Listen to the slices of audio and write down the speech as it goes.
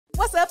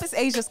What's up? It's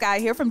Asia Skye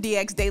here from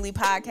DX Daily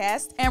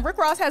Podcast. And Rick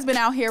Ross has been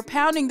out here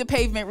pounding the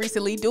pavement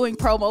recently doing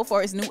promo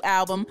for his new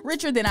album,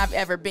 Richer Than I've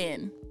Ever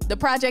Been. The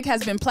project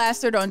has been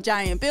plastered on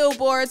giant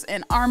billboards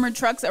and armored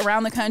trucks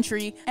around the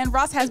country, and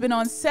Ross has been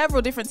on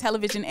several different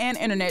television and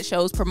internet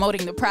shows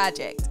promoting the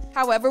project.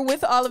 However,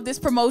 with all of this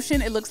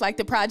promotion, it looks like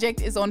the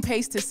project is on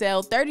pace to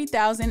sell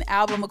 30,000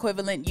 album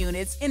equivalent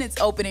units in its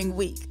opening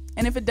week.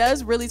 And if it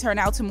does really turn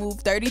out to move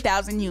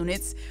 30,000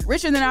 units,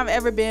 Richer Than I've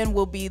Ever Been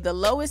will be the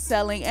lowest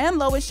selling and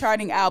lowest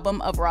charting album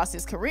of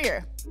Ross's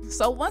career.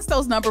 So once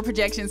those number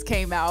projections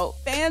came out,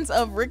 fans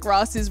of Rick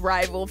Ross's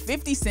rival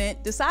 50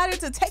 Cent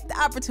decided to take the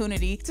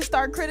opportunity to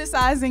start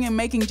criticizing and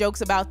making jokes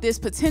about this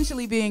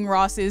potentially being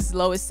Ross's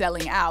lowest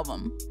selling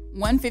album.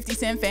 One 50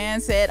 Cent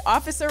fan said,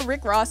 "Officer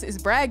Rick Ross is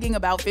bragging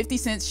about 50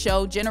 Cent's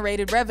show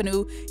generated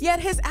revenue,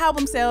 yet his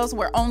album sales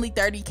were only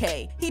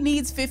 30K. He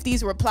needs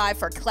 50's reply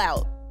for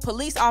clout.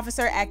 Police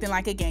officer acting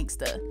like a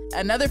gangster."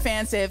 Another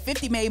fan said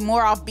 50 made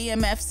more off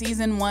BMF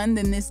Season 1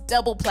 than this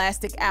double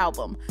plastic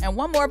album. And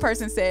one more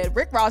person said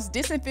Rick Ross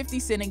dissing 50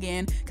 Cent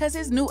again cause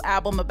his new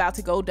album about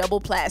to go double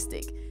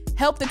plastic.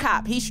 Help the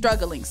cop, he's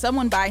struggling,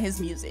 someone buy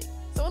his music.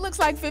 So it looks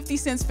like 50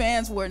 Cent's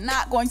fans were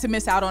not going to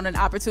miss out on an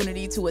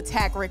opportunity to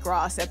attack Rick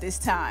Ross at this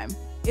time.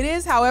 It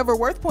is, however,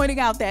 worth pointing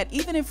out that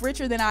even if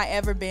Richer Than I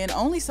Ever Been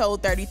only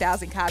sold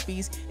 30,000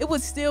 copies, it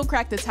would still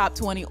crack the top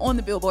 20 on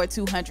the Billboard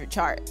 200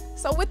 chart.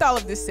 So with all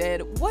of this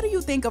said, what do you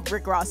think of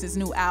Rick Ross's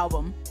new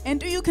album? And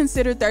do you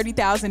consider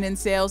 30,000 in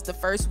sales the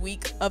first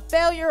week a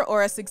failure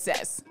or a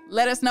success?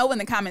 Let us know in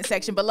the comment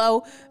section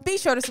below. Be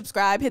sure to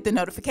subscribe, hit the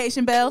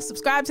notification bell,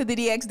 subscribe to the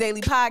DX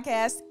Daily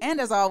Podcast,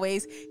 and as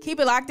always, keep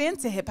it locked in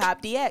to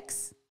HipHopDX.